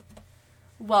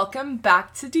Welcome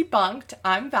back to Debunked.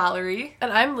 I'm Valerie.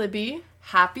 And I'm Libby.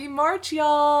 Happy March,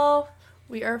 y'all!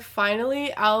 We are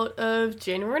finally out of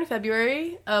January and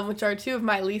February, which are two of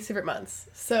my least favorite months.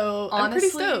 So Honestly, I'm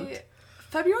pretty stoked.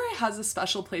 February has a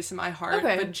special place in my heart,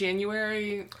 but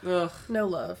January, ugh. No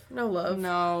love.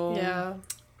 No. Yeah.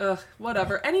 Ugh,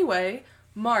 whatever. Anyway,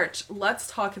 March, let's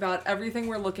talk about everything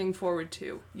we're looking forward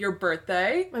to. Your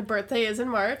birthday. My birthday is in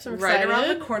March. I'm excited. Right around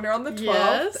the corner on the 12th.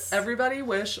 Yes. Everybody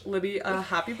wish Libby a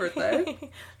happy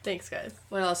birthday. Thanks, guys.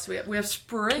 What else do we have? We have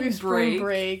spring break. Spring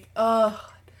break. Ugh.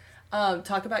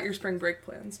 Talk about your spring break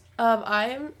plans.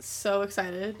 I am so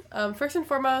excited. First and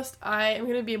foremost, I am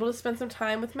going to be able to spend some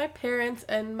time with my parents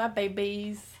and my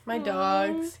babies, my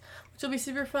dogs, which will be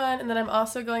super fun. And then I'm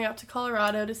also going out to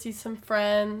Colorado to see some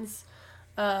friends.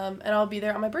 And I'll be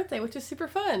there on my birthday, which is super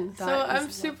fun. I'm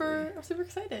super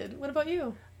excited. What about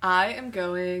you? I am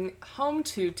going home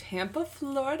to Tampa,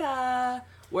 Florida,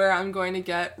 where I'm going to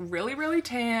get really, really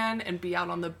tan and be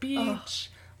out on the beach,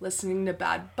 listening to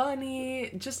Bad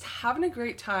Bunny, just having a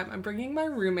great time. I'm bringing my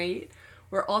roommate.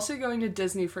 We're also going to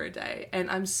Disney for a day,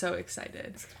 and I'm so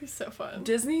excited. It's going to be so fun.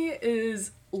 Disney is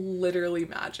literally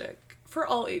magic. For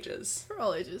all ages. For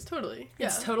all ages, totally. Yeah.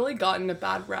 It's totally gotten a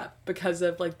bad rep because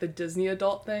of, like, the Disney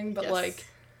adult thing, but, like,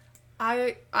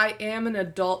 I am an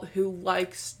adult who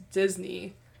likes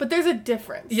Disney. But there's a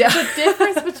difference. Yeah. There's a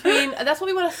difference between... That's what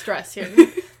we want to stress here.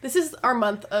 This is our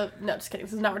month of... No, just kidding.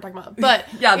 This is not what we're talking about. But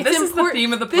yeah, this is the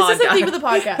theme of the podcast. This is the theme of the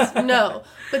podcast. No.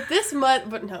 But this month...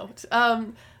 But no.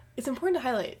 It's important to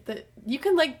highlight that you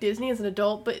can like Disney as an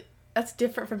adult, but that's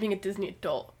different from being a Disney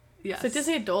adult. Yes. So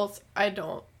Disney adults, I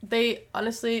don't. They,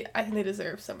 honestly, I think they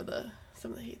deserve some of the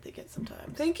hate they get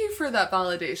sometimes. Thank you for that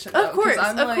validation. Of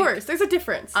course. There's a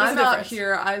difference. Out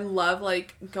here, I love,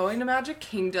 like, going to Magic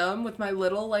Kingdom with my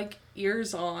little, like,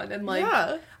 ears on. And, like,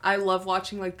 I love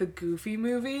watching, like, the Goofy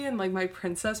movie and, like, my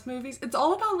princess movies. It's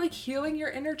all about, like, healing your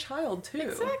inner child, too.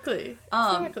 Exactly.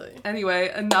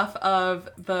 Anyway, enough of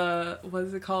the, what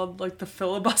is it called? Like, the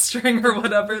filibustering or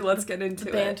whatever. Let's get into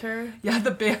the banter. Yeah, the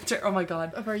banter. Oh, my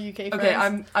God. Of our UK friends. Okay,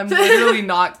 I'm literally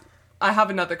not... I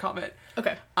have another comment.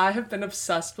 Okay. I have been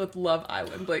obsessed with Love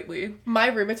Island lately. My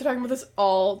roommates are talking about this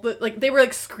they were,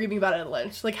 like, screaming about it at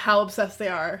lunch. Like, how obsessed they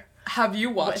are. Have you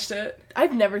watched it?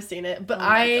 I've never seen it, but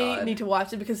I need to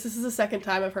watch it because this is the second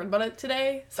time I've heard about it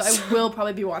today. So I will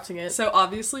probably be watching it. So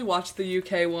obviously watch the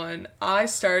UK one. I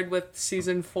started with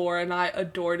season 4 and I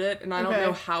adored it, and I don't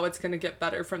know how it's going to get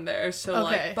better from there. So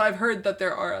but I've heard that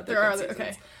there are other seasons.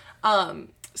 Okay.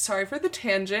 Sorry for the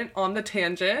tangent on the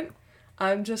tangent.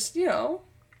 I'm just,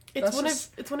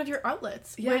 it's one of your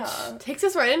outlets, which takes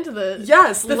us right into the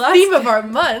theme of our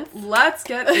month. Let's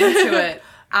get into it.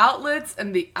 Outlets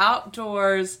and the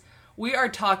outdoors. We are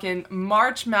talking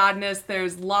March Madness.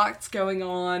 There's lots going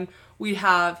on. We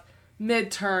have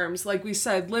midterms, like we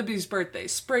said, Libby's birthday,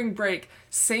 spring break,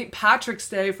 St. Patrick's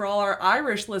Day for all our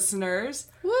Irish listeners.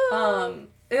 Woo!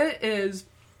 It is.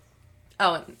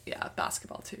 Oh, and yeah,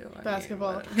 basketball too.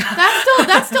 Basketball.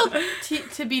 That's still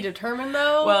to be determined,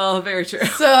 though. Well, very true.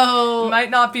 So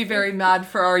might not be very mad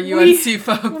for our UNC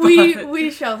folk. We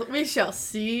shall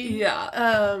see.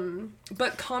 Yeah.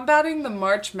 But combating the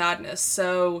March Madness.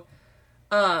 So,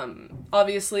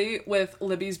 obviously, with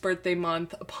Libby's birthday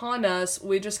month upon us,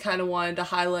 we just kind of wanted to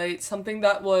highlight something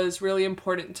that was really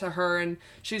important to her, and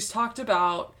she's talked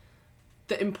about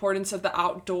the importance of the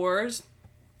outdoors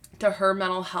to her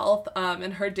mental health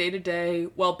and her day-to-day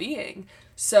well-being.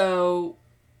 So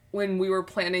when we were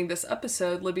planning this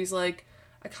episode, Libby's like,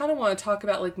 I kind of want to talk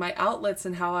about, like, my outlets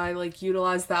and how I, like,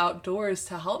 utilize the outdoors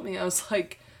to help me. I was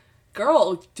like,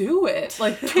 girl, do it.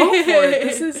 Like, go for it.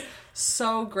 This is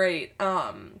so great.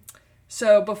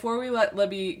 So before we let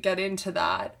Libby get into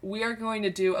that, we are going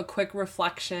to do a quick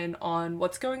reflection on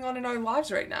what's going on in our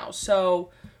lives right now.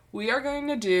 So we are going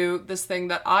to do this thing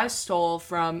that I stole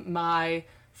from my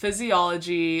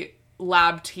physiology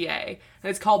lab TA, and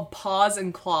it's called Paws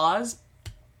and Claws.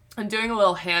 I'm doing a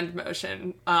little hand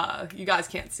motion. You guys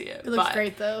can't see it. It looks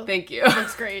great, though. Thank you. It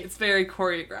looks great. It's very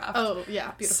choreographed. Oh,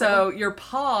 yeah, beautiful. So your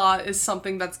paw is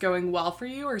something that's going well for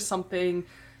you, or something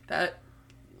that,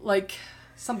 like,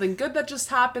 something good that just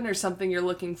happened, or something you're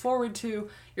looking forward to.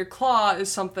 Your claw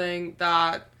is something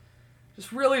that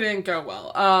just really didn't go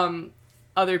well.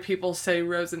 Other people say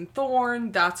rose and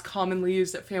thorn. That's commonly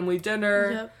used at family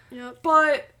dinner. Yep.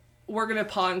 But we're going to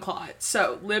paw and claw it.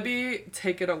 So, Libby,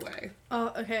 take it away.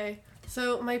 Oh, okay.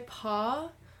 So, my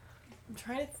paw... I'm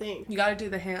trying to think. You got to do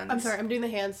the hands. I'm sorry, I'm doing the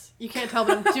hands. You can't tell,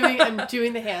 but I'm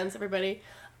doing the hands, everybody.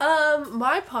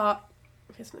 My paw...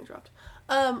 Okay, something dropped.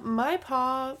 My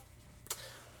paw...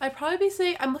 I'd probably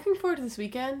say I'm looking forward to this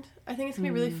weekend. I think it's going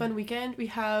to be a really fun weekend. We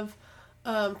have...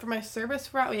 For my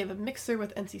service route, we have a mixer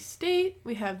with NC State.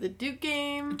 We have the Duke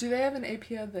game. Do they have an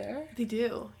APO there? They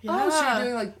do. Yeah. Oh, so you're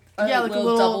doing like a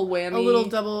little double whammy. A little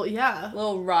double, yeah.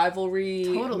 Little rivalry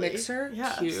mixer.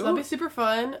 Yeah. Cute. So that'll be super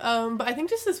fun. But I think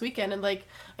just this weekend, and like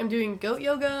I'm doing goat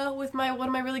yoga with one of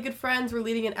my really good friends. We're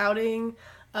leading an outing.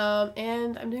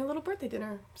 And I'm doing a little birthday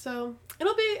dinner. So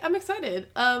I'm excited.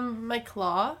 My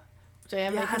claw, which I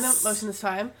am making the motion this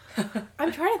time.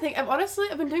 I'm trying to think.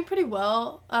 I've been doing pretty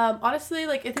well. Honestly,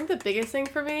 like, I think the biggest thing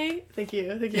for me, thank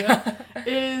you,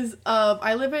 is,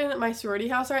 I live in my sorority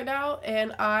house right now,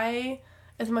 and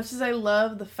as much as I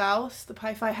love the Faust, the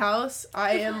Pi Phi house,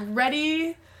 I am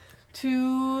ready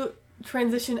to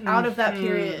transition out of that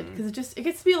period, because it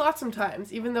gets to be a lot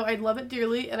sometimes, even though I love it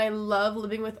dearly and I love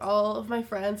living with all of my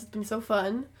friends. It's been so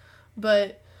fun,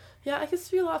 but yeah, it gets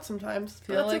to be a lot sometimes,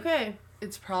 but that's like okay.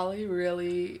 It's probably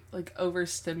really like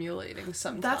overstimulating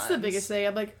sometimes. That's the biggest thing.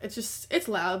 I'm like, it's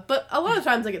loud, but a lot of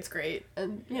times like it's great,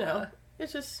 and you know,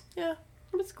 it's just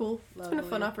it's cool. Lovely. It's been a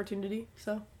fun opportunity.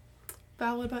 So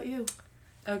Val, what about you?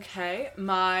 Okay,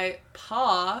 my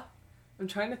paw, I'm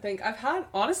trying to think.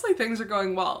 Honestly, things are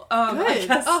going well. Good. I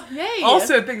guess oh, yay.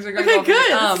 Also, things are going well. Okay,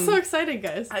 good. This is so exciting,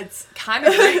 guys. It's kind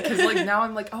of great, because, like, now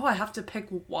I'm like, oh, I have to pick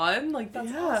one? Like,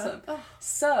 that's awesome. Oh.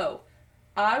 So,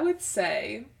 I would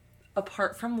say,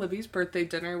 apart from Libby's birthday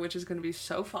dinner, which is going to be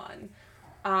so fun,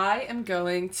 I am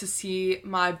going to see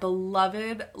my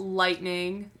beloved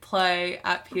Lightning play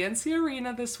at PNC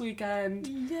Arena this weekend.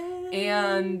 Yay.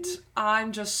 And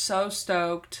I'm just so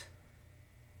stoked.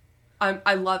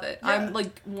 I love it. Yeah. I'm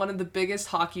like one of the biggest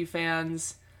hockey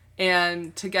fans,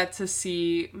 and to get to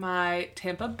see my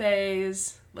Tampa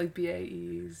Bays, like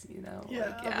BAEs, you know.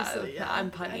 Yeah,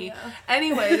 I'm punny.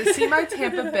 Anyway, to see my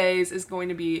Tampa Bays is going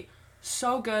to be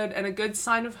so good and a good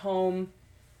sign of home,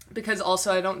 because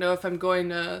also I don't know if I'm going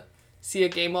to see a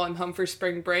game while I'm home for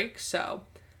spring break, so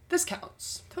this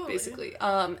counts, basically.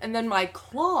 And then my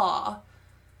claw,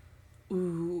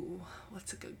 ooh,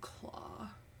 what's a good claw?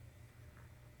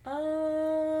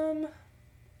 I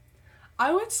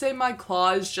would say my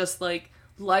claw is just, like,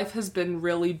 life has been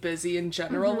really busy in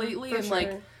general lately, and,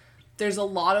 like, there's a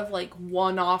lot of, like,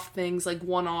 one-off things, like,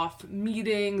 one-off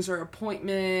meetings or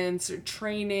appointments or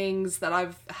trainings that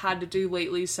I've had to do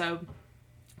lately, so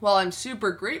while I'm super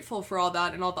grateful for all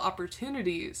that and all the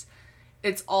opportunities,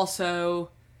 it's also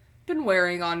been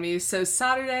wearing on me. So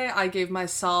Saturday, I gave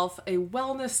myself a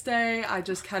wellness day. I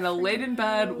just kind of laid in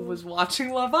bed, was watching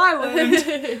Love Island, which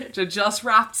had just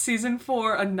wrapped season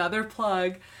 4, another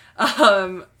plug.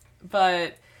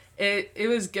 But it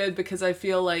was good, because I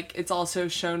feel like it's also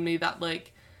shown me that,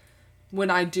 like,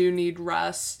 when I do need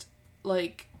rest,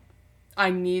 like, I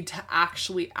need to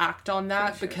actually act on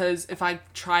that, because if I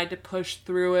try to push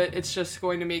through it, it's just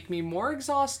going to make me more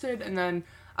exhausted, and then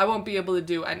I won't be able to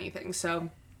do anything.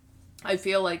 So I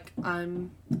feel like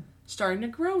I'm starting to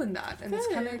grow in that, and it's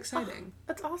kind of exciting. Oh,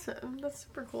 that's awesome. That's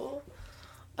super cool.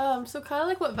 So kind of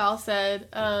like what Val said,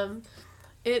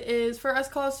 it is, for us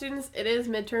college students, it is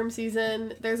midterm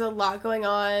season. There's a lot going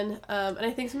on, and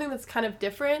I think something that's kind of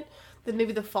different than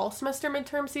maybe the fall semester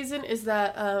midterm season is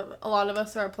that a lot of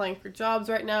us are applying for jobs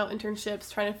right now,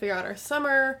 internships, trying to figure out our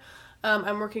summer.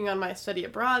 I'm working on my study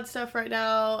abroad stuff right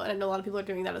now, and I know a lot of people are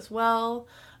doing that as well.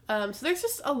 So there's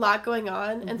just a lot going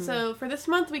on. And so for this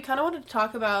month, we kind of wanted to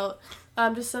talk about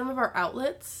just some of our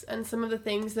outlets and some of the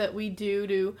things that we do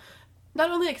to not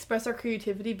only express our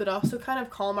creativity, but also kind of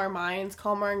calm our minds,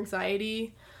 calm our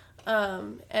anxiety.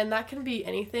 And that can be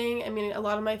anything. I mean, a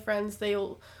lot of my friends, they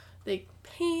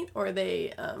paint, or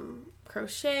they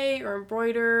crochet or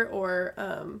embroider, or,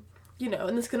 you know,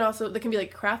 and they can be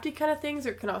like crafty kind of things,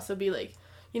 or it can also be like,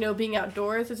 you know, being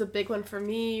outdoors. There's a big one for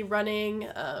me, running,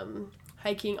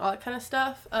 hiking, all that kind of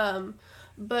stuff.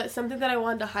 But something that I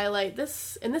wanted to highlight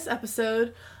in this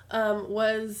episode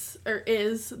is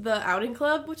the outing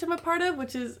club, which I'm a part of,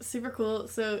 which is super cool.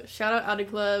 So shout out outing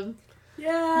club.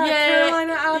 Yeah,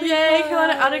 Carolina outing club. Yay,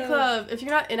 Carolina outing club. If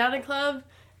you're not in outing club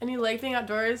and you like being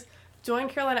outdoors, join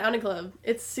Carolina Outing Club.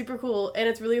 It's super cool, and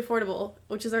it's really affordable,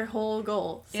 which is our whole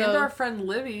goal. So, and our friend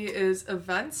Libby is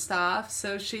event staff,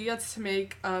 so she gets to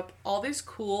make up all these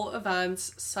cool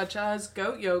events, such as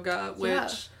goat yoga,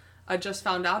 which I just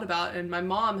found out about, and my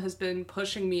mom has been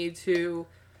pushing me to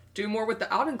do more with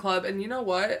the outing club, and you know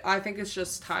what? I think it's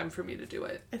just time for me to do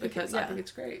it, because I think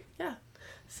it's great. Yeah.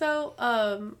 So,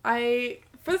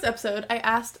 for this episode, I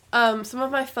asked some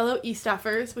of my fellow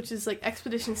E-staffers, which is like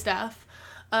expedition staff,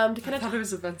 to kind of... I thought it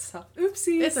was event staff.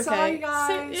 Oopsie. It's okay. Sorry,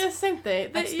 guys. Same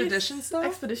thing. Expedition staff?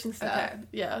 Expedition staff. Okay.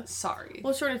 Yeah. Sorry.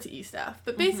 We'll shorten it to E-staff.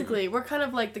 But basically, we're kind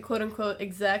of like the quote-unquote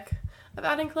exec of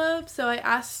outing club. So I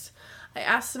asked I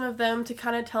asked some of them to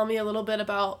kind of tell me a little bit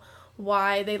about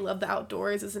why they love the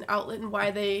outdoors as an outlet and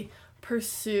why they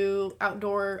pursue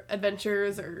outdoor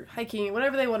adventures or hiking,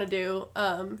 whatever they want to do.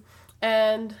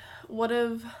 And one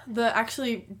of the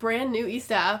actually brand new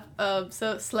e-staff,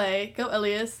 so Slay, go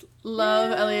Elias,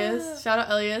 love Elias, shout out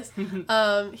Elias.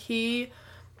 He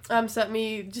sent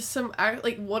me just some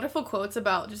like wonderful quotes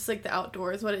about just like the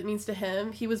outdoors, what it means to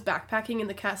him. He was backpacking in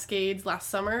the Cascades last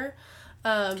summer.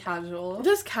 Casual.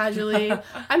 Just casually.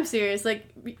 I'm serious.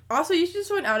 Like, also, you should just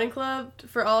join Outing Club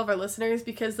for all of our listeners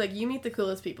because, like, you meet the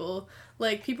coolest people.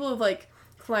 Like, people have, like,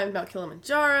 climbed Mount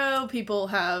Kilimanjaro. People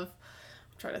have,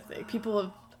 I'm trying to think. People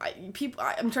have,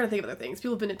 I'm trying to think of other things.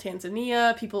 People have been to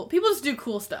Tanzania. People just do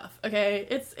cool stuff, okay?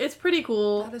 It's pretty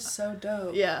cool. That is so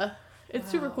dope. Yeah.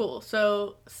 It's super cool.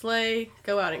 So, Slay,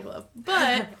 go Outing Club.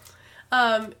 But,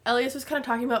 Elias was kind of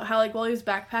talking about how, like, while he was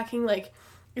backpacking, like,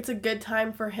 it's a good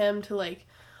time for him to, like,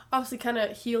 obviously kind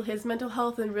of heal his mental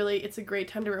health, and really it's a great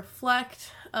time to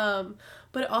reflect. But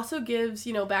it also gives,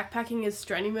 you know, backpacking is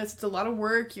strenuous. It's a lot of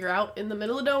work. You're out in the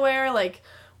middle of nowhere, like,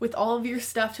 with all of your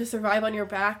stuff to survive on your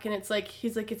back. And it's like,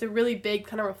 he's like, it's a really big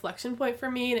kind of reflection point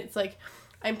for me. And it's like,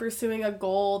 I'm pursuing a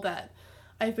goal that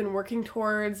I've been working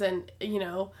towards. And, you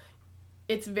know,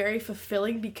 it's very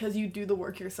fulfilling because you do the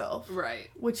work yourself. Right.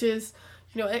 Which is,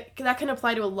 you know, that can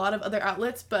apply to a lot of other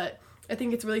outlets, but I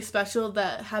think it's really special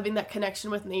that having that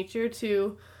connection with nature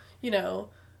to, you know,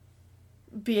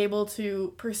 be able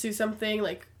to pursue something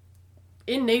like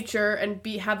in nature and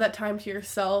have that time to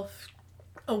yourself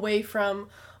away from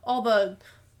all the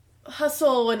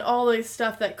hustle and all this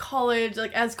stuff that college,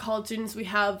 like as college students, we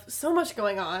have so much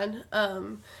going on.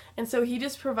 And so he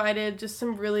just provided just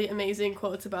some really amazing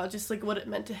quotes about just like what it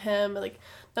meant to him, like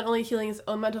not only healing his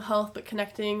own mental health, but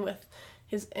connecting with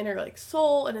his inner like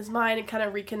soul and his mind and kind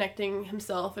of reconnecting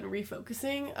himself and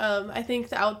refocusing. I think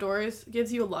the outdoors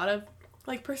gives you a lot of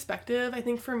like perspective. I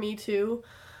think for me too,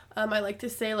 I like to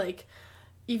say like,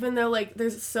 even though like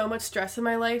there's so much stress in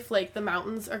my life, like the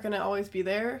mountains are gonna always be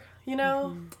there, you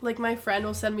know? Like my friend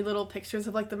will send me little pictures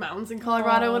of like the mountains in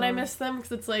Colorado when I miss them,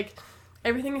 because it's like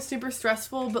everything is super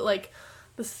stressful, but like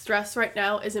the stress right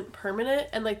now isn't permanent,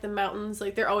 and like the mountains,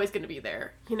 like they're always gonna be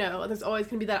there, you know? And there's always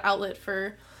gonna be that outlet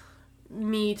for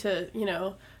me to, you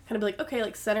know, kind of be like, okay,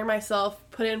 like center myself,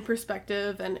 put it in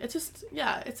perspective, and it's just,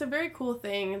 yeah, it's a very cool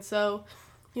thing. And so,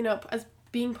 you know, as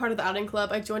being part of the Outing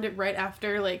Club, I joined it right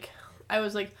after, like, I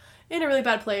was like in a really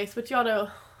bad place, which y'all know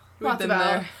lots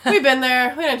about. We've been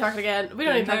there. We didn't talk again. We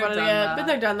don't need to talk about it again. Been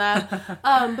there, done that.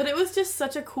 But it was just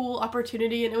such a cool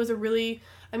opportunity, and it was a really,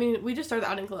 I mean, we just started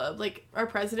the Outing Club. Like, our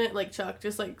president, like, Chuck,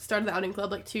 just, like, started the Outing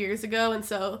Club, like, 2 years ago, and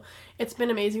so it's been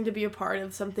amazing to be a part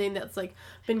of something that's, like,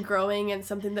 been growing and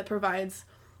something that provides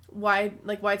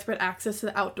widespread access to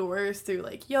the outdoors through,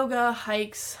 like, yoga,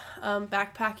 hikes,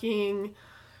 backpacking,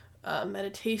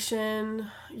 meditation.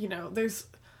 You know, there's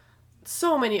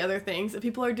so many other things that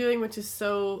people are doing, which is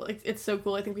so, like, it's so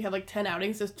cool. I think we have, like, 10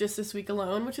 outings just this week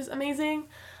alone, which is amazing.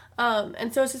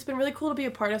 And so it's just been really cool to be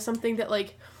a part of something that,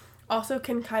 like, also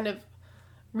can kind of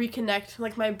reconnect,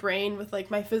 like, my brain with, like,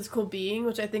 my physical being,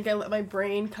 which I think I let my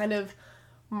brain kind of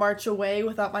march away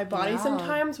without my body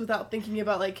sometimes, without thinking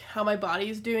about, like, how my body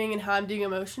is doing and how I'm doing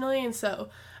emotionally. And so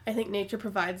I think nature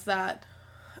provides that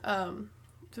time.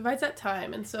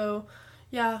 And so,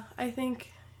 yeah, I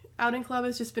think Outing Club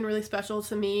has just been really special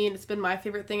to me, and it's been my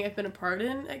favorite thing I've been a part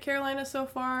in at Carolina so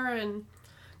far. And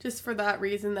just for that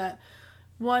reason that,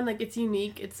 one, like, it's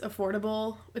unique, it's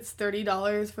affordable, it's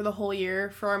 $30 for the whole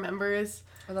year for our members.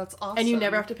 Oh, that's awesome. And you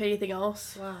never have to pay anything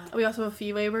else. Wow. We also have a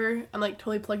fee waiver. I'm, like,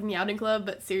 totally plugging the Outing Club,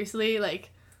 but seriously, like,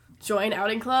 join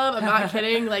Outing Club. I'm not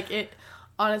kidding. Like, it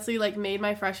honestly, like, made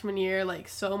my freshman year, like,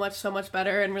 so much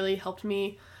better, and really helped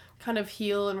me kind of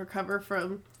heal and recover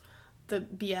from the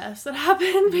BS that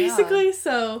happened, basically. Yeah.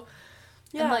 So,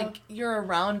 yeah. And, like, you're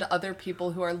around other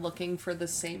people who are looking for the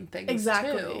same things,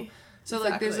 exactly. too. So,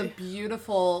 like, there's a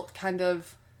beautiful kind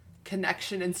of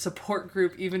connection and support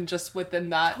group even just within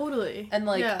that. Totally. And,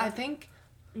 like, I think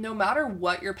no matter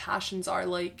what your passions are,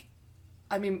 like,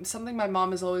 I mean, something my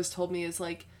mom has always told me is,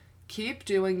 like, keep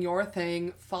doing your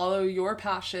thing, follow your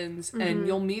passions, and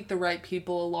you'll meet the right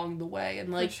people along the way.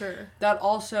 And, like, that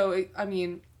also, I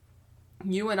mean,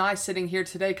 you and I sitting here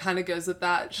today kind of goes with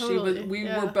that. Totally. We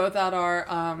were both at our,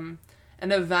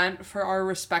 an event for our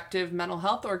respective mental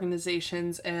health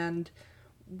organizations, and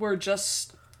we're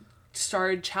just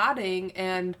started chatting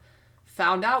and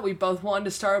found out we both wanted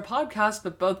to start a podcast,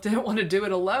 but both didn't want to do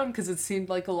it alone because it seemed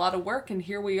like a lot of work. And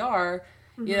here we are,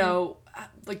 you know,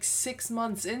 like 6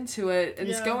 months into it, and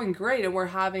it's going great, and we're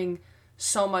having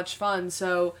so much fun.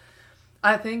 So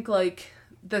I think, like,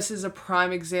 this is a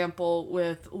prime example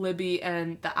with Libby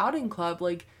and the outing club.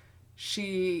 Like,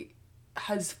 she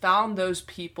has found those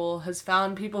people, has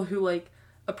found people who, like,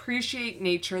 appreciate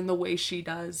nature in the way she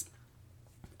does,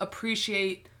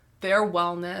 appreciate their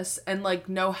wellness, and, like,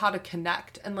 know how to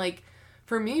connect. And, like,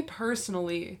 for me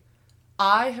personally,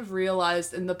 I have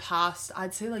realized in the past,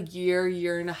 I'd say, like, year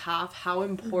and a half, how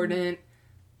important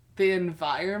the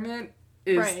environment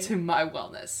is to my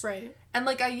wellness. Right. And,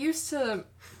 like, I used to,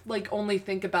 like, only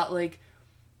think about, like,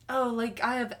 oh, like,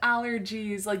 I have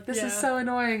allergies, like, this is so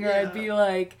annoying, or I'd be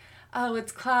like, oh,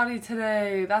 it's cloudy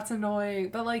today, that's annoying.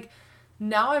 But, like,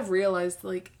 now I've realized,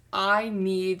 like, I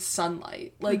need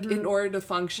sunlight, like, in order to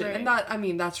function. And that, I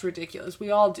mean, that's ridiculous. We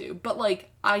all do. But, like,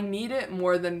 I need it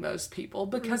more than most people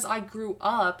because I grew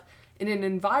up in an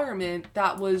environment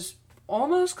that was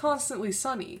almost constantly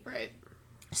sunny. Right.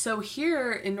 So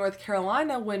here in North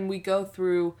Carolina, when we go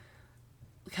through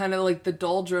kind of like the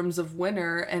doldrums of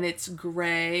winter and it's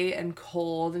gray and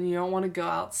cold and you don't want to go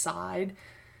outside,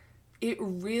 it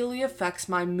really affects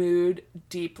my mood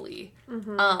deeply.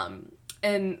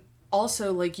 And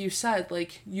also, like you said,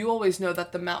 like, you always know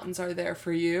that the mountains are there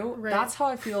for you. Right. That's how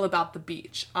I feel about the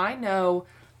beach. I know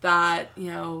that,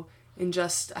 you know, in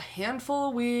just a handful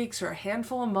of weeks or a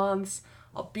handful of months,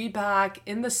 I'll be back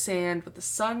in the sand with the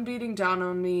sun beating down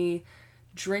on me,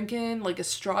 drinking, like, a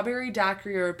strawberry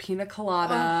daiquiri or a pina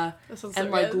colada,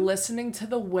 and, like, listening to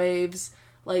the waves.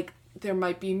 Like, there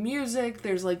might be music,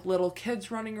 there's, like, little kids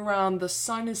running around, the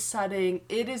sun is setting.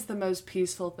 It is the most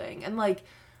peaceful thing. And, like,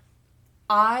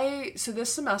 so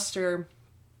this semester,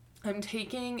 I'm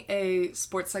taking a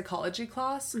sports psychology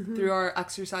class through our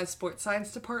exercise sports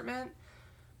science department,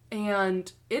 and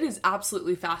it is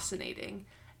absolutely fascinating.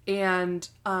 And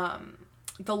one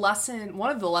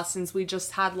of the lessons we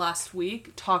just had last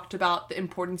week talked about the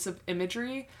importance of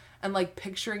imagery and, like,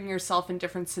 picturing yourself in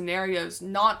different scenarios,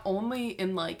 not only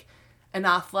in, like, an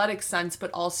athletic sense,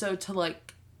 but also to,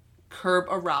 like, curb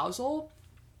arousal.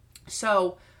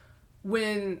 So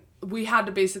when we had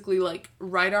to basically, like,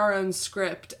 write our own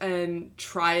script and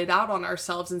try it out on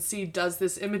ourselves and see, does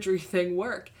this imagery thing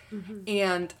work?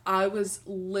 And I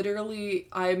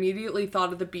immediately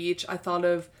thought of the beach. I thought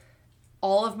of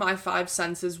all of my 5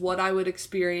 senses, what I would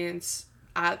experience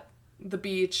at the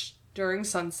beach during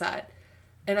sunset.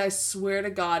 And I swear to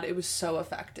God, it was so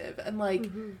effective. And, like,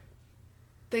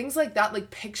 things like that,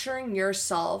 like, picturing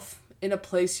yourself in a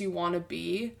place you want to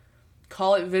be,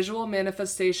 call it visual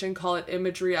manifestation, call it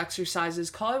imagery exercises,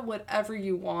 call it whatever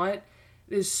you want,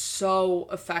 is so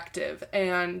effective.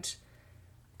 And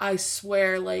I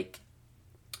swear, like,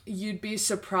 you'd be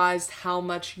surprised how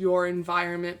much your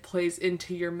environment plays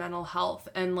into your mental health.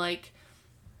 And, like,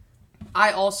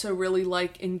 I also really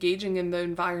like engaging in the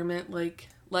environment. Like,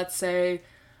 let's say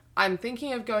I'm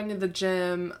thinking of going to the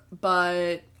gym,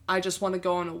 but I just want to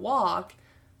go on a walk.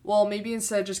 Well, maybe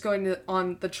instead of just going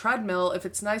on the treadmill, if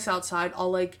it's nice outside, I'll,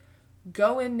 like,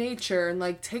 go in nature and,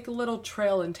 like, take a little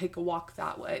trail and take a walk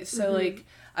that way. So, like,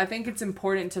 I think it's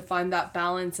important to find that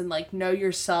balance and, like, know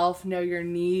yourself, know your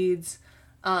needs,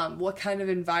 what kind of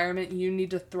environment you need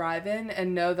to thrive in,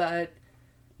 and know that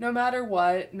no matter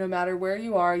what, no matter where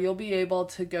you are, you'll be able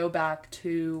to go back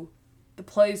to the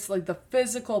place, like, the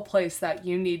physical place that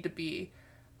you need to be,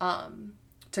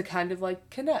 to kind of, like,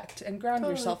 connect and ground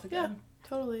yourself again. Yeah.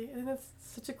 Totally. I think that's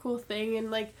such a cool thing.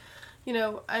 And, like, you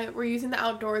know, we're using the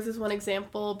outdoors as one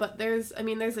example, but there's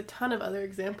a ton of other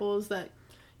examples that,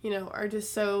 you know, are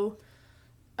just so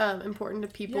important to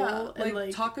people. Yeah, and,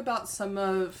 like, talk about some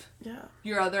of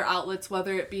your other outlets,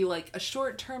 whether it be, like, a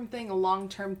short-term thing, a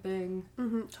long-term thing.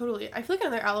 Totally. I feel like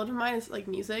another outlet of mine is, like,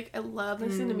 music. I love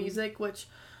listening to music, which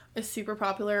is super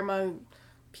popular among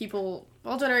people,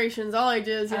 all generations, all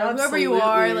ages, you know, whoever you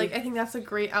are. Like, I think that's a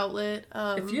great outlet.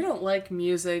 If you don't like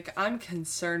music, I'm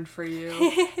concerned for you.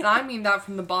 And I mean that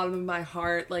from the bottom of my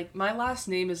heart. Like, my last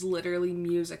name is literally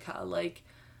Musica. Like,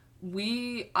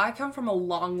 I come from a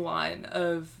long line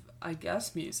of, I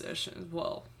guess, musicians.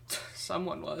 Well,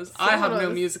 someone was. I have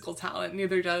no musical talent,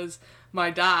 neither does my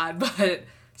dad, but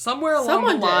somewhere along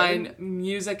the line,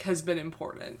 music has been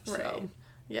important. Right. So.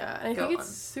 Yeah, and I think it's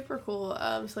super cool.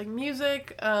 So, like,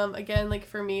 music, again, like,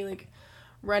 for me, like,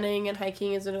 running and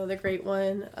hiking is another great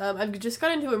one. I've just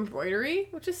got into embroidery,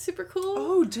 which is super cool.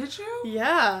 Oh, did you?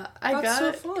 Yeah. That's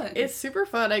so fun. It's super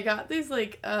fun. I got these,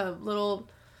 like, little,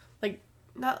 like,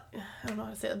 not, I don't know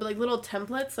how to say it, but like little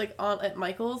templates like on at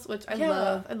Michael's, which I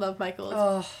love. I love Michael's.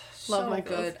 Oh, love so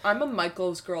Michael's. good. I'm a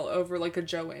Michael's girl over like a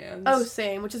Joann's. Oh,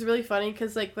 same, which is really funny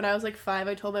because like when I was like 5,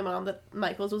 I told my mom that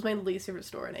Michael's was my least favorite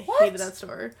store, and I hated that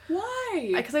store.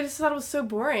 Why? Because I just thought it was so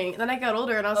boring. And then I got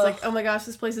older, and I was like, oh my gosh,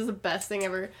 this place is the best thing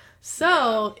ever.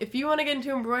 So if you want to get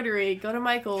into embroidery, go to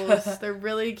Michael's. They're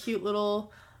really cute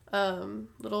little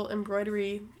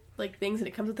embroidery like things, and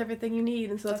it comes with everything you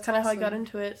need, and so that's kind of how I got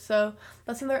into it. So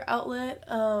that's another outlet.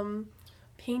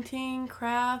 Painting,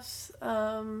 crafts,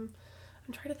 I'm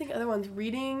trying to think of other ones.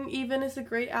 Reading even is a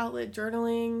great outlet.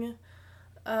 Journaling,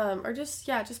 or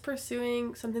just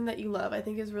pursuing something that you love, I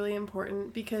think is really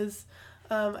important, because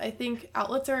I think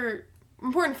outlets are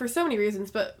important for so many reasons,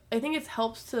 but I think it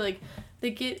helps to like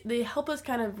they help us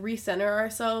kind of recenter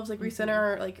ourselves, like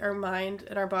recenter our mind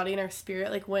and our body and our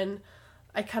spirit. Like when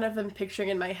I kind of am picturing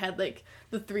in my head, like,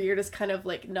 the 3 are just kind of,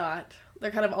 like,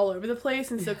 they're kind of all over the place,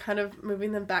 and so kind of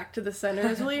moving them back to the center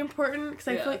is really important, because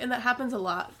I feel like, and that happens a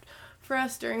lot for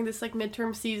us during this, like,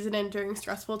 midterm season and during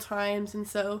stressful times, and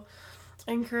so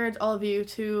I encourage all of you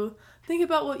to think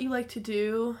about what you like to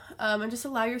do, and just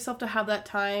allow yourself to have that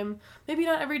time, maybe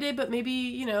not every day, but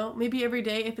maybe every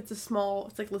day if it's it's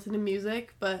like listen to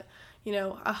music, but,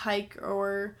 a hike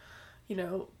or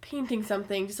painting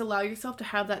something. Just allow yourself to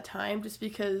have that time, just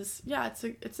because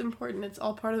it's important. It's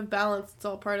all part of balance. It's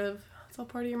all part of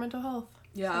your mental health.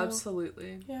 Yeah, so,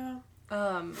 absolutely. Yeah.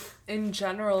 In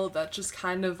general, that just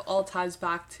kind of all ties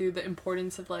back to the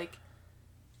importance of like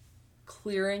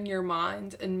clearing your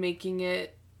mind and making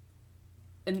it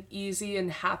an easy and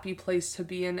happy place to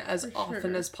be in as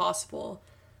often as possible.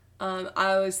 I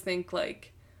always think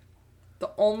like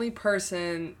the only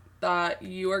person that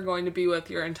you are going to be with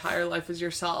your entire life is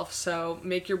yourself, so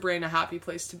make your brain a happy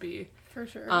place to be. For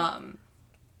sure.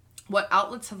 What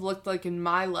outlets have looked like in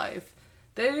my life,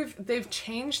 they've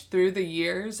changed through the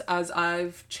years as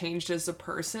I've changed as a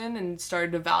person and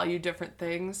started to value different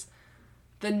things.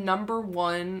 The number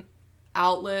one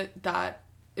outlet that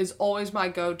is always my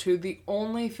go-to, the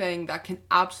only thing that can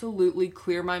absolutely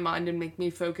clear my mind and make me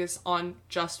focus on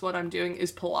just what I'm doing,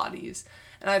 is Pilates.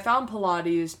 And I found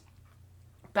Pilates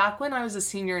back when I was a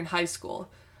senior in high school.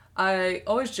 I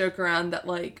always joke around that,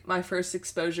 like, my first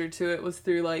exposure to it was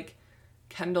through, like,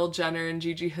 Kendall Jenner and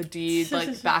Gigi Hadid,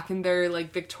 like, back in their,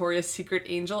 like, Victoria's Secret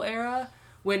Angel era,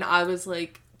 when I was,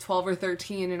 like, 12 or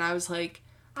 13, and I was like,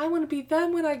 I want to be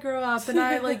them when I grow up, and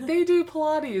I, like, they do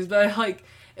Pilates, but I, like,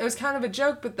 it was kind of a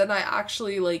joke, but then I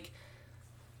actually, like,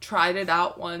 tried it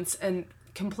out once and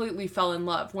completely fell in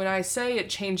love. When I say it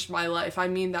changed my life, I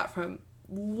mean that from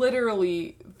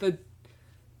literally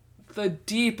the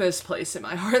deepest place in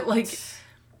my heart. Like,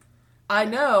 I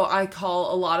know I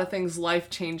call a lot of things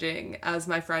life-changing, as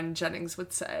my friend Jennings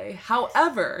would say.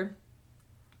 However,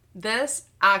 this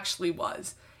actually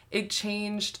was. It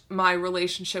changed my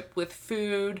relationship with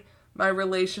food, my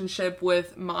relationship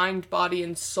with mind, body,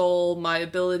 and soul, my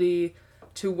ability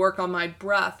to work on my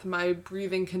breath, my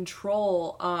breathing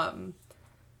control,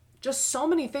 just so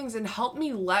many things, and helped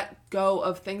me let go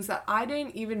of things that I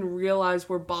didn't even realize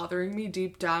were bothering me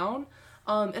deep down,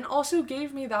 and also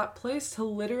gave me that place to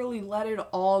literally let it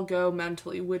all go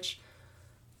mentally, which,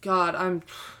 God, I'm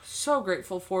so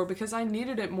grateful for, because I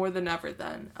needed it more than ever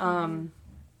then.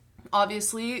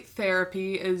 Obviously,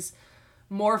 therapy is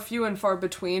more few and far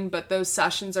between, but those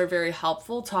sessions are very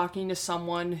helpful. Talking to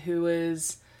someone who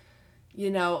is,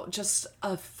 just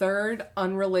a third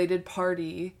unrelated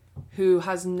party who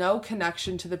has no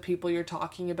connection to the people you're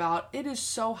talking about, it is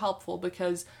so helpful,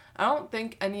 because I don't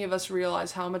think any of us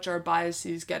realize how much our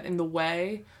biases get in the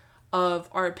way of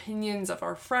our opinions, of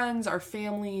our friends, our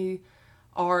family,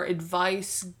 our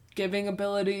advice giving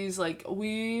abilities. Like,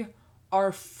 we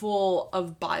are full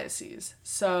of biases.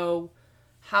 So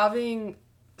having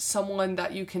someone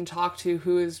that you can talk to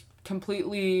who is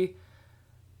completely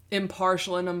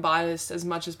impartial and unbiased as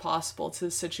much as possible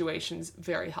to situations,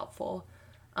 very helpful.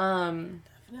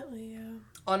 Definitely, yeah.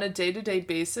 On a day-to-day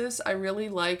basis, I really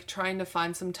like trying to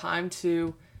find some time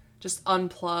to just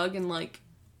unplug and, like,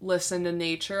 listen to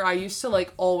nature. I used to,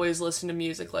 like, always listen to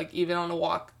music, like, even on a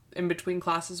walk in between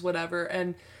classes, whatever.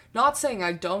 And not saying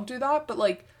I don't do that, but,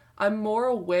 like, I'm more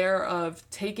aware of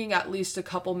taking at least a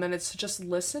couple minutes to just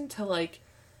listen to, like,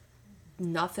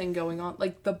 nothing going on,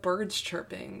 like the birds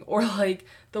chirping or like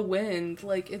the wind.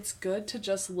 Like, it's good to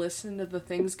just listen to the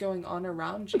things going on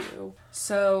around you.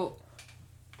 So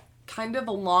kind of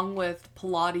along with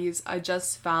Pilates, I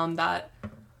just found that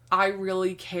I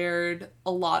really cared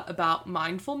a lot about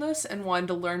mindfulness and wanted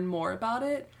to learn more about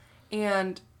it.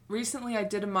 And recently I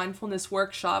did a mindfulness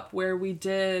workshop where we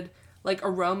did like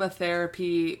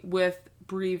aromatherapy with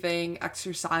breathing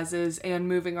exercises and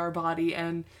moving our body,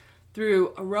 and through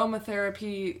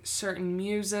aromatherapy, certain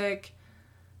music.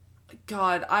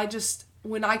 God,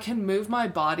 when I can move my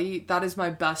body, that is my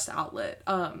best outlet.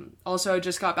 Also, I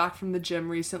just got back from the gym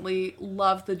recently.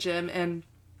 Love the gym, and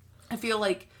I feel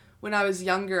like when I was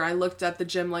younger, I looked at the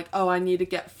gym like, oh, I need to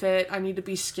get fit, I need to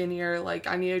be skinnier, like,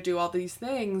 I need to do all these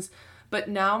things. But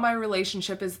now my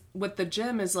relationship with the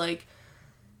gym is like,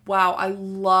 wow, I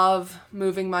love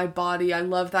moving my body. I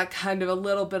love that kind of a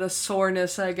little bit of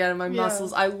soreness I get in my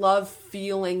muscles. I love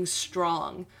feeling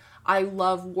strong. I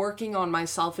love working on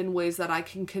myself in ways that I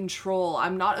can control.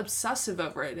 I'm not obsessive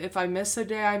over it. If I miss a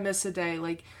day, I miss a day.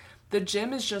 Like, the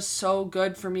gym is just so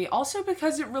good for me. Also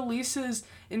because it releases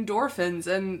endorphins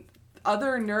and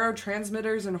other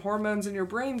neurotransmitters and hormones in your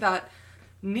brain that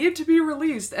need to be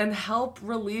released and help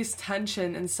release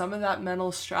tension and some of that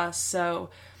mental stress.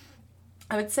 So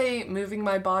I would say moving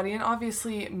my body, and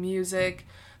obviously music.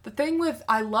 The thing with,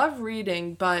 I love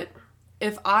reading, but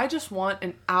if I just want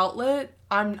an outlet,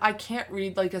 I can't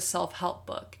read like a self-help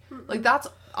book. Like,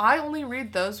 I only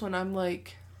read those when I'm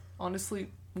like, honestly,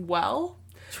 well.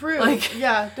 True. Like,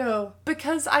 yeah, no.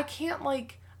 Because I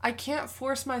can't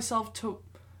force myself to,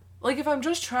 like, if I'm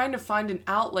just trying to find an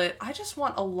outlet, I just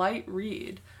want a light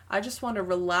read. I just want to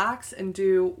relax and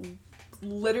do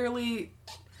literally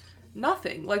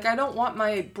nothing. Like, I don't want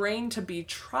my brain to be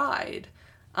tried.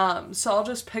 So I'll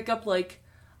just pick up like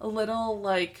a little,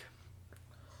 like,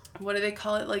 what do they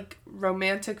call it? Like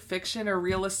romantic fiction or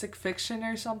realistic fiction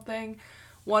or something.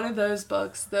 One of those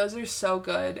books. Those are so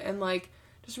good. And like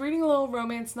just reading a little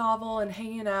romance novel and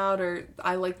hanging out, or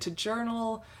I like to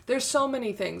journal. There's so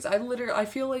many things. I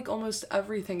feel like almost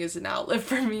everything is an outlet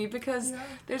for me because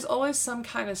there's always some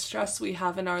kind of stress we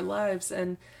have in our lives,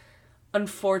 and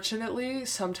unfortunately,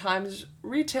 sometimes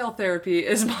retail therapy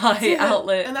is my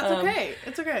outlet. And that's okay.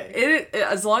 It's okay.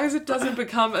 As long as it doesn't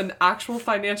become an actual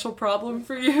financial problem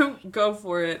for you, go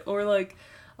for it. Or like,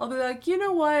 I'll be like, you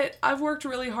know what? I've worked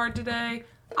really hard today.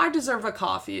 I deserve a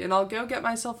coffee. And I'll go get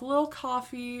myself a little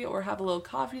coffee or have a little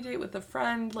coffee date with a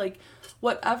friend. Like,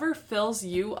 whatever fills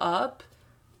you up,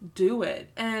 do it.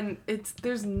 And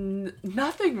there's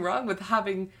nothing wrong with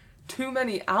having too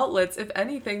many outlets. If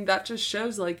anything, that just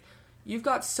shows like, you've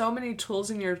got so many tools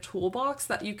in your toolbox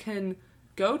that you can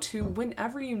go to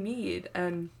whenever you need.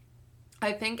 And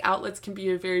I think outlets can be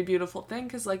a very beautiful thing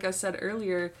because, like I said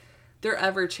earlier, they're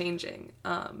ever changing.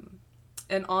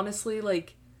 And honestly,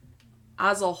 like,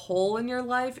 as a whole in your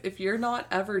life, if you're not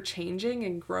ever changing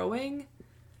and growing,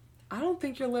 I don't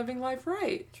think you're living life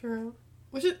right. True.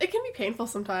 It can be painful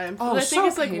sometimes. Oh, but I think so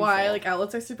it's like painful. why like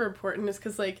outlets are super important is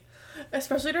because like,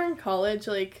 especially during college,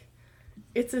 like,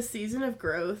 it's a season of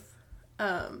growth.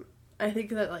 I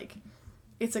think that, like,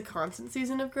 it's a constant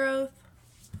season of growth.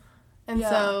 And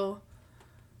so,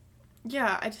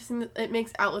 yeah, I just think that it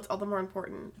makes outlets all the more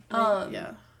important.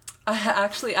 Yeah. I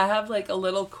have, like, a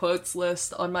little quotes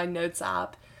list on my notes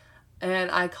app,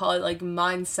 and I call it, like,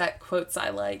 mindset quotes I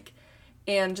like.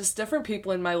 And just different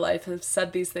people in my life have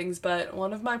said these things, but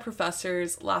one of my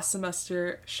professors last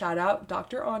semester, shout out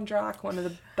Dr. Ondrak, one of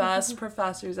the best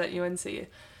professors at UNC,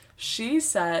 she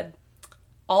said,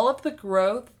 all of the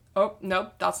growth... Oh,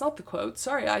 nope, that's not the quote.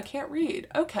 Sorry, I can't read.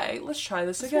 Okay, let's try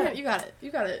this again. You got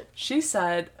it. She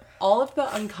said, all of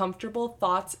the uncomfortable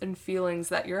thoughts and feelings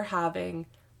that you're having,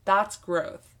 that's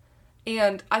growth.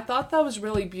 And I thought that was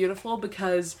really beautiful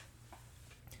because,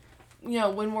 you know,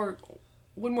 when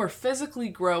we're physically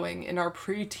growing in our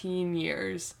preteen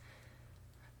years,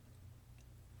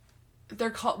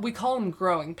 we call them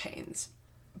growing pains.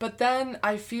 But then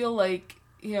I feel like,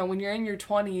 you know, when you're in your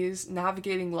 20s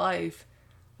navigating life,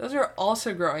 those are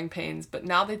also growing pains, but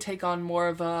now they take on more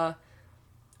of a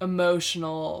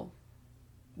emotional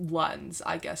lens,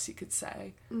 I guess you could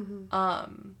say.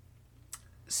 Mm-hmm.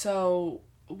 So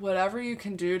whatever you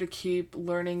can do to keep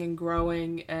learning and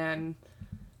growing and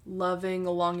loving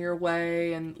along your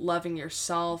way and loving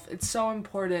yourself, it's so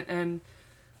important. And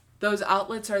those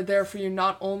outlets are there for you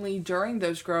not only during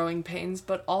those growing pains,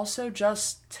 but also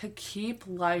just to keep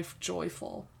life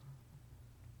joyful.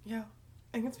 Yeah,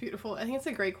 I think it's beautiful. I think it's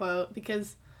a great quote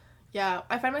because, yeah,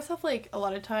 I find myself, like, a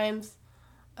lot of times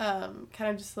kind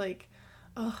of just, like,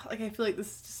 oh, like, I feel like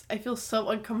I feel so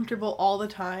uncomfortable all the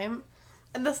time.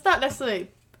 And that's not necessarily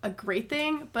a great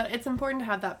thing, but it's important to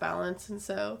have that balance, and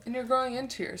so... And you're growing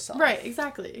into yourself. Right,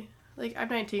 exactly. Like, I'm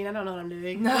 19, I don't know what I'm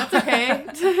doing. That's okay.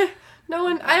 No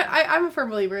one... I'm a firm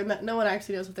believer in that no one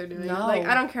actually knows what they're doing. No. Like,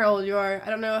 I don't care how old you are, I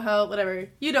don't know how... Whatever.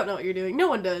 You don't know what you're doing. No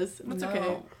one does. That's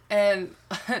okay. And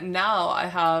now I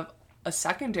have a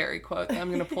secondary quote that I'm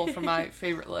going to pull from my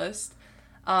favorite list.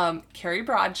 Carrie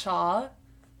Bradshaw,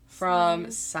 from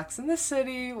Sex and the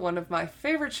City, one of my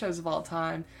favorite shows of all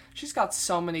time. She's got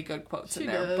so many good quotes in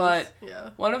there. Does. But yeah.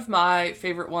 One of my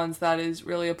favorite ones that is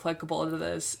really applicable to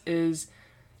this is,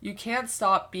 you can't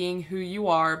stop being who you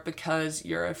are because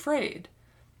you're afraid.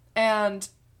 And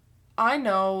I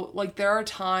know, like, there are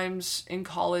times in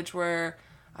college where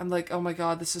I'm like, oh my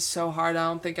god, this is so hard, I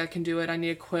don't think I can do it, I need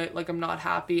to quit, like, I'm not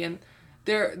happy. And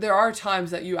there are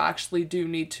times that you actually do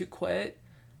need to quit.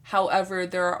 However,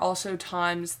 there are also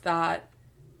times that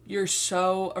you're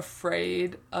so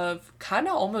afraid of, kind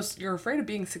of almost, you're afraid of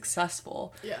being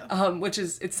successful. Yeah. Which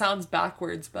is, it sounds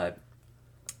backwards, but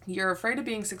you're afraid of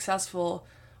being successful,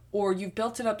 or you've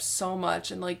built it up so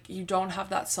much and, like, you don't have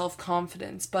that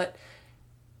self-confidence, but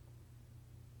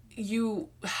you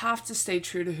have to stay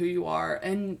true to who you are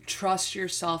and trust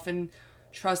yourself and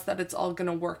trust that it's all going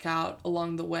to work out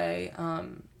along the way.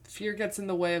 Fear gets in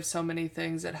the way of so many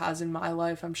things. It has in my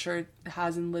life. I'm sure it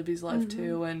has in Libby's life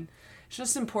too. And it's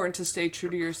just important to stay true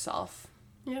to yourself.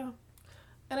 Yeah.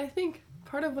 And I think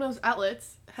part of one of those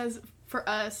outlets has, for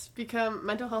us, become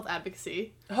mental health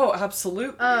advocacy. Oh,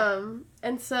 absolutely.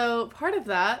 And so part of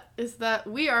that is that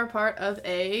we are part of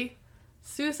a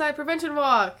suicide prevention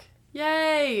walk.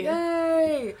 Yay!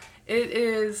 Yay! It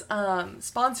is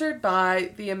sponsored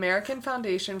by the American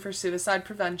Foundation for Suicide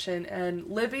Prevention, and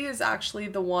Libby is actually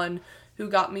the one who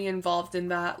got me involved in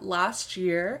that last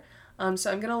year.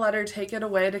 So I'm going to let her take it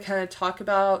away to kind of talk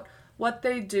about what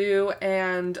they do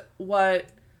and what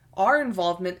our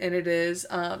involvement in it is,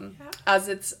 as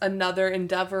it's another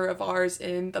endeavor of ours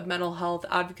in the mental health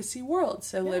advocacy world.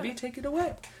 So Libby, take it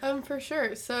away. For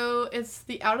sure. So it's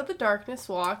the Out of the Darkness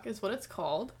Walk is what it's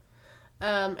called.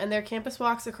 And they're campus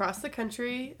walks across the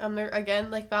country. They're,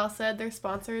 again, like Val said, they're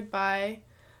sponsored by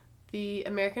the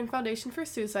American Foundation for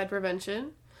Suicide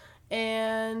Prevention.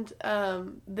 And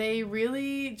they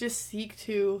really just seek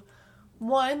to,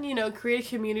 one, create a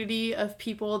community of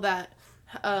people that,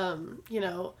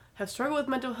 have struggled with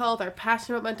mental health, are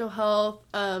passionate about mental health,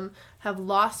 have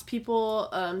lost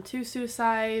people to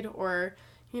suicide, or,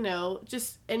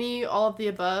 just all of the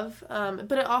above.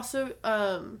 But it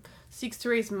also seeks to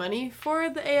raise money for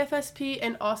the AFSP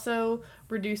and also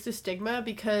reduce the stigma,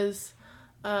 because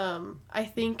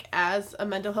I think as a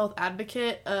mental health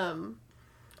advocate,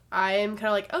 I am kind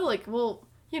of like, oh, like, well,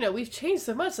 we've changed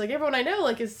so much. Like, everyone I know,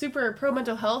 like, is super pro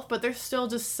mental health, but there's still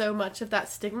just so much of that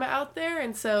stigma out there.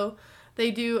 And so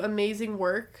they do amazing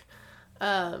work,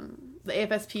 the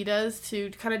AFSP does, to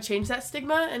kind of change that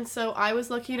stigma. And so I was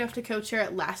lucky enough to co-chair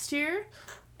it last year,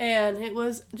 and it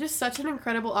was just such an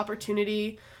incredible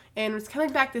opportunity. And it's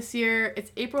coming back this year.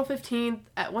 It's April 15th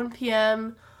at 1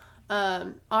 p.m.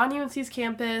 On UNC's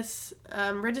campus.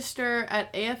 Register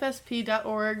at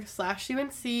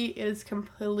afsp.org/UNC. It is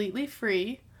completely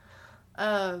free.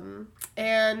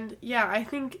 And yeah, I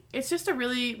think it's just a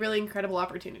really, really incredible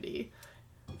opportunity.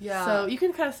 Yeah. So you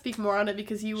can kind of speak more on it,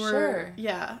 because you were... Sure.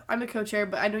 Yeah, I'm a co-chair,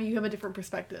 but I know you have a different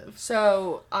perspective.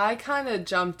 So I kind of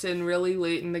jumped in really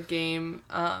late in the game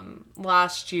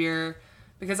last year,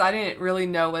 because I didn't really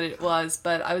know what it was,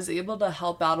 but I was able to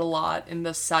help out a lot in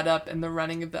the setup and the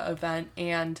running of the event.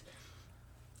 And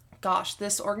gosh,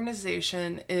 this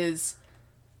organization is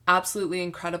absolutely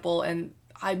incredible. And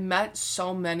I met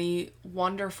so many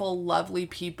wonderful, lovely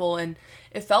people, and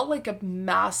it felt like a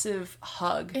massive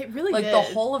hug. It really did. Like,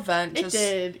 the whole event just...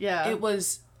 It did, yeah.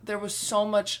 There was so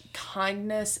much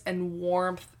kindness and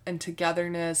warmth and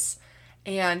togetherness,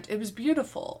 and it was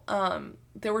beautiful.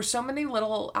 There were so many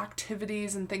little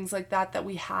activities and things like that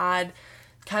we had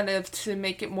kind of to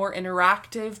make it more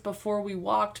interactive before we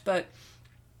walked, but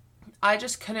I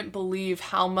just couldn't believe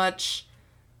how much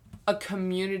a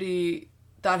community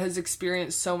that has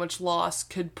experienced so much loss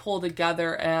could pull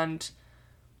together and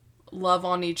love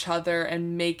on each other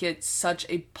and make it such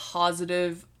a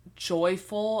positive,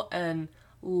 joyful, and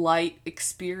light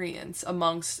experience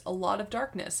amongst a lot of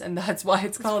darkness. And that's why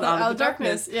it's called Out of the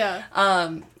Darkness. Yeah.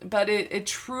 But it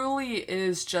truly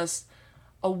is just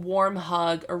a warm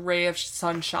hug, a ray of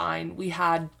sunshine. We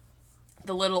had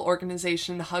the little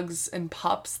organization Hugs and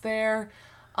Pups there,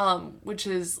 which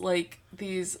is like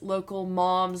these local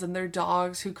moms and their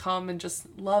dogs who come and just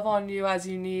love on you as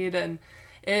you need. And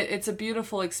it's a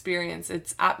beautiful experience.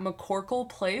 It's at McCorkle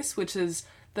Place, which is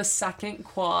the second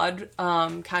quad,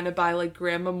 kind of by like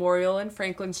Graham Memorial and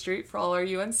Franklin Street for all our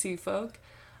UNC folk.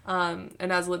 And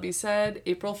as Libby said,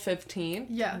 April 15th,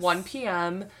 yes. 1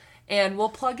 p.m. And we'll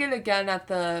plug it again at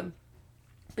the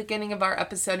beginning of our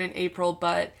episode in April,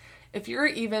 but if you're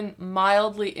even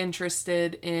mildly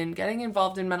interested in getting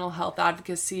involved in mental health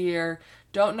advocacy or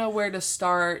don't know where to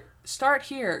start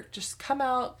here. Just come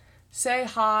out, say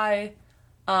hi,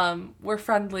 We're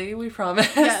friendly, we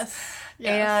promise. Yes.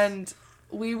 And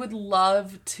we would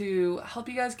love to help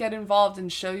you guys get involved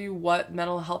and show you what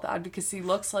mental health advocacy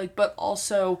looks like, but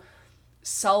also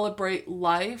celebrate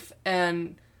life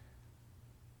and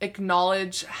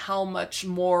acknowledge how much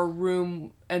more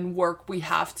room and work we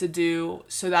have to do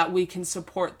so that we can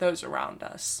support those around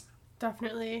us.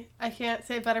 Definitely. I can't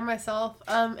say it better myself.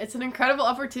 It's an incredible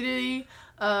opportunity.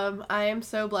 I am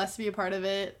so blessed to be a part of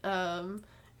it.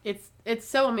 It's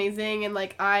so amazing, and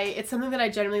like it's something that I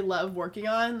generally love working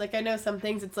on. Like, I know some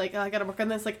things it's like, oh, I gotta work on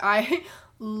this. Like, I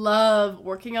love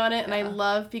working on it, and I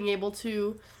love being able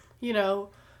to,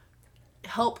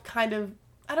 help kind of,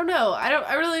 I don't know.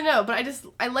 I really know, but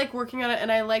I like working on it,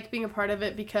 and I like being a part of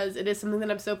it because it is something that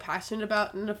I'm so passionate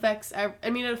about, and it affects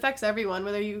everyone,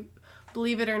 whether you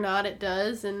believe it or not, it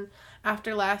does. And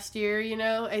after last year,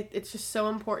 it's just so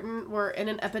important. We're in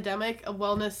an epidemic, a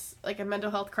wellness, like a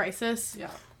mental health crisis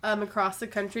across the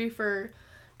country for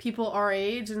people our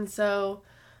age. And so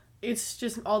it's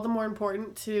just all the more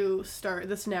important to start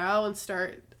this now and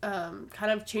start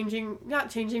kind of not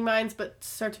changing minds, but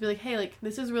start to be like, hey, like,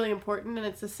 this is really important, and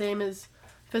it's the same as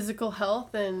physical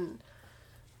health. And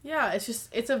yeah,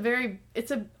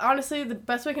 honestly, the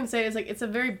best way I can say it is, like, it's a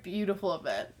very beautiful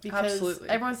event because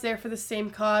everyone's there for the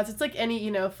same cause. It's like any,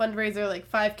 fundraiser, like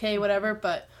 5K, whatever,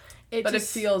 but it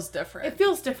feels different. It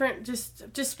feels different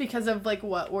just because of, like,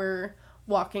 what we're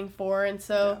walking for. And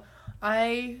so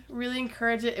I really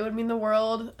encourage it. It would mean the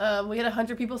world. We had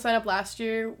 100 people sign up last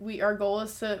year. Our goal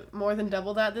is to more than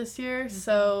double that this year. Mm-hmm.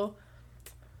 So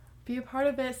be a part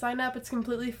of it. Sign up. It's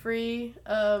completely free.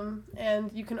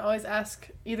 And you can always ask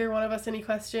either one of us any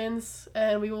questions,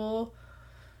 and we will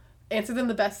answer them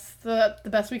the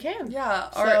best we can. Yeah.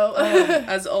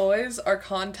 As always, our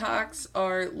contacts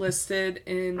are listed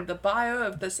in the bio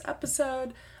of this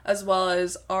episode, as well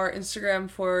as our Instagram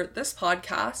for this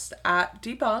podcast at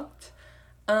Debunked.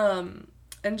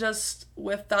 And just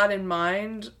with that in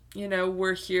mind,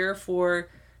 we're here for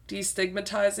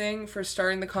destigmatizing, for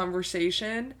starting the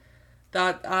conversation.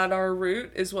 That at our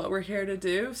root is what we're here to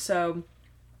do. So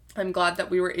I'm glad that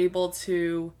we were able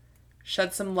to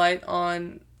shed some light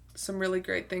on some really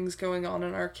great things going on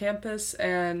our campus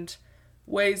and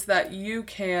ways that you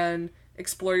can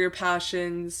explore your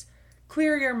passions,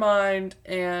 clear your mind,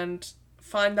 and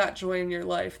find that joy in your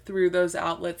life through those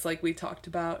outlets like we talked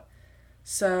about.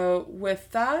 So with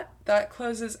that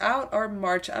closes out our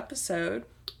March episode.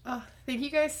 Oh, thank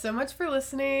you guys so much for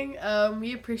listening.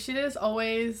 We appreciate it as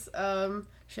always.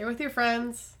 Share with your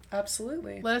friends.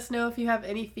 Absolutely. Let us know if you have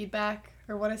any feedback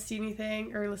or want to see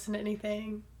anything or listen to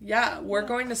anything. Yeah, we're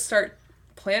going to start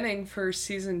planning for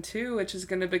season 2, which is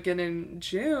going to begin in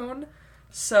June.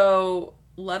 So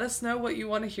let us know what you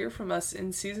want to hear from us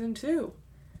in season 2.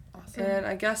 Awesome. And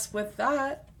I guess with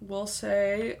that, we'll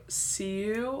say see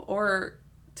you or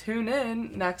tune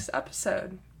in next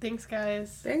episode. Thanks,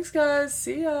 guys.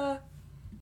 See ya.